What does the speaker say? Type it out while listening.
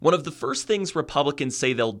One of the first things Republicans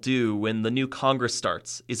say they'll do when the new Congress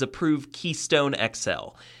starts is approve Keystone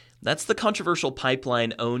XL. That's the controversial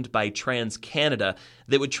pipeline owned by TransCanada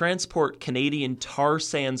that would transport Canadian tar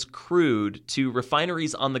sands crude to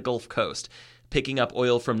refineries on the Gulf Coast, picking up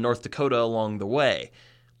oil from North Dakota along the way.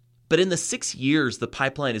 But in the 6 years the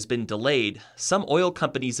pipeline has been delayed, some oil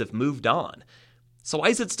companies have moved on. So why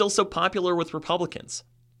is it still so popular with Republicans?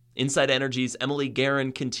 Inside Energy's Emily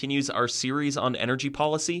Guerin continues our series on energy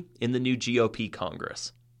policy in the new GOP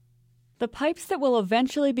Congress. The pipes that will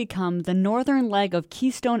eventually become the northern leg of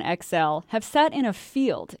Keystone XL have sat in a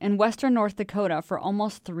field in western North Dakota for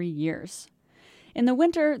almost 3 years. In the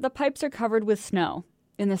winter, the pipes are covered with snow.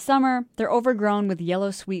 In the summer, they're overgrown with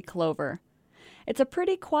yellow sweet clover. It's a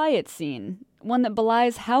pretty quiet scene, one that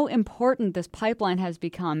belies how important this pipeline has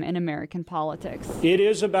become in American politics. It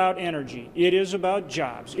is about energy. It is about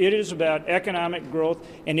jobs. It is about economic growth.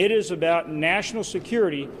 And it is about national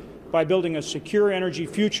security by building a secure energy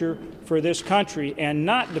future for this country and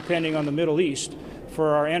not depending on the Middle East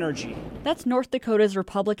for our energy. That's North Dakota's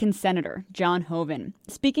Republican Senator, John Hoeven,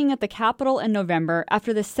 speaking at the Capitol in November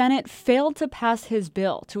after the Senate failed to pass his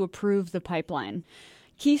bill to approve the pipeline.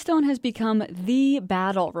 Keystone has become the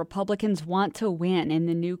battle Republicans want to win in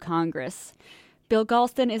the new Congress. Bill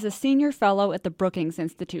Galston is a senior fellow at the Brookings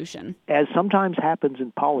Institution. As sometimes happens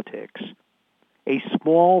in politics, a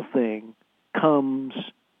small thing comes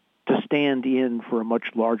to stand in for a much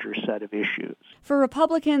larger set of issues. For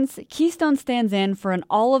Republicans, Keystone stands in for an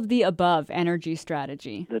all-of-the-above energy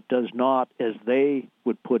strategy that does not, as they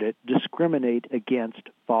would put it, discriminate against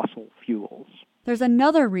fossil fuels. There's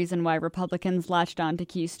another reason why Republicans latched on to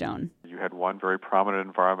Keystone. You had one very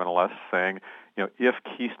prominent environmentalist saying, if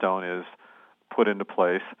Keystone is put into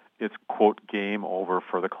place, it's, quote, game over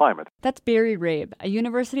for the climate. That's Barry Rabe, a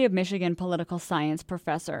University of Michigan political science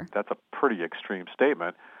professor. That's a pretty extreme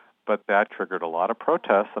statement, but that triggered a lot of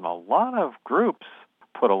protests, and a lot of groups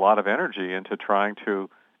put a lot of energy into trying to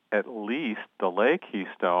at least delay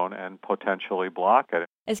Keystone and potentially block it.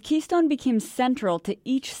 As Keystone became central to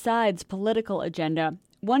each side's political agenda,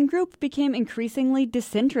 one group became increasingly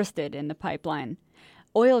disinterested in the pipeline: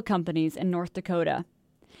 oil companies in North Dakota.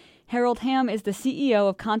 Harold Hamm is the CEO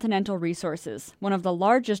of Continental Resources, one of the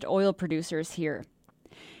largest oil producers here.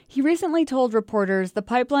 He recently told reporters the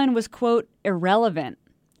pipeline was, quote, irrelevant.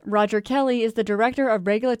 Roger Kelly is the director of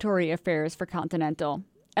regulatory affairs for Continental.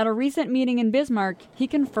 At a recent meeting in Bismarck, he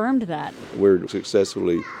confirmed that. We're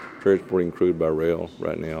successfully transporting crude by rail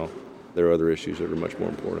right now. There are other issues that are much more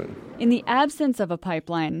important. In the absence of a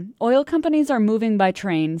pipeline, oil companies are moving by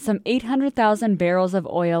train some 800,000 barrels of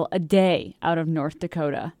oil a day out of North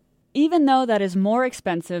Dakota, even though that is more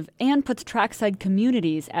expensive and puts trackside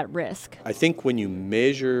communities at risk. I think when you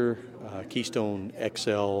measure Keystone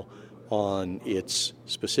XL on its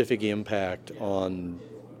specific impact on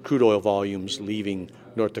crude oil volumes leaving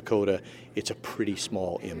North Dakota, it's a pretty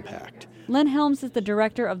small impact. Len Helms is the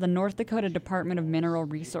director of the North Dakota Department of Mineral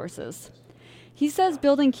Resources. He says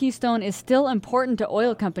building Keystone is still important to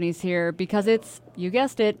oil companies here because it's, you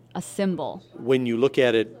guessed it, a symbol. When you look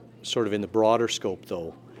at it sort of in the broader scope,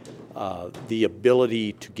 though, the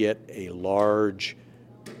ability to get a large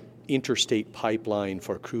interstate pipeline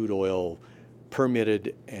for crude oil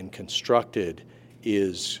permitted and constructed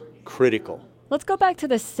is critical. Let's go back to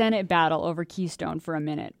the Senate battle over Keystone for a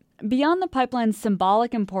minute. Beyond the pipeline's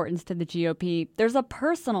symbolic importance to the GOP, there's a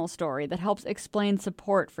personal story that helps explain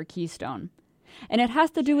support for Keystone. And it has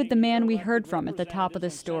to do with the man we heard from at the top of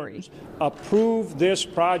this story. Approve this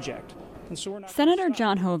project. Senator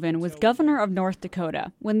John Hoeven was governor of North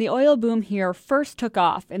Dakota when the oil boom here first took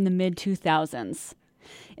off in the mid-2000s.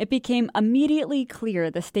 It became immediately clear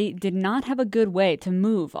the state did not have a good way to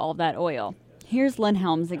move all that oil. Here's Len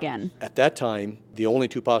Helms again. At that time, the only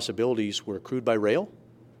two possibilities were crude by rail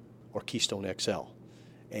or Keystone XL.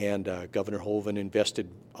 And Governor Hoeven invested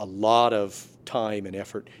a lot of time and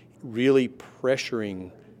effort really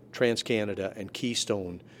pressuring TransCanada and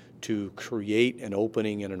Keystone to create an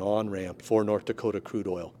opening and an on-ramp for North Dakota crude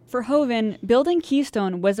oil. For Hoeven, building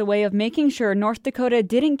Keystone was a way of making sure North Dakota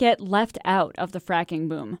didn't get left out of the fracking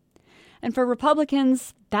boom. And for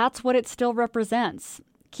Republicans, that's what it still represents: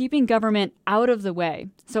 keeping government out of the way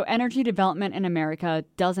so energy development in America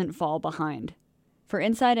doesn't fall behind. For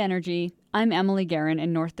Inside Energy, I'm Emily Guerin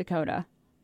in North Dakota.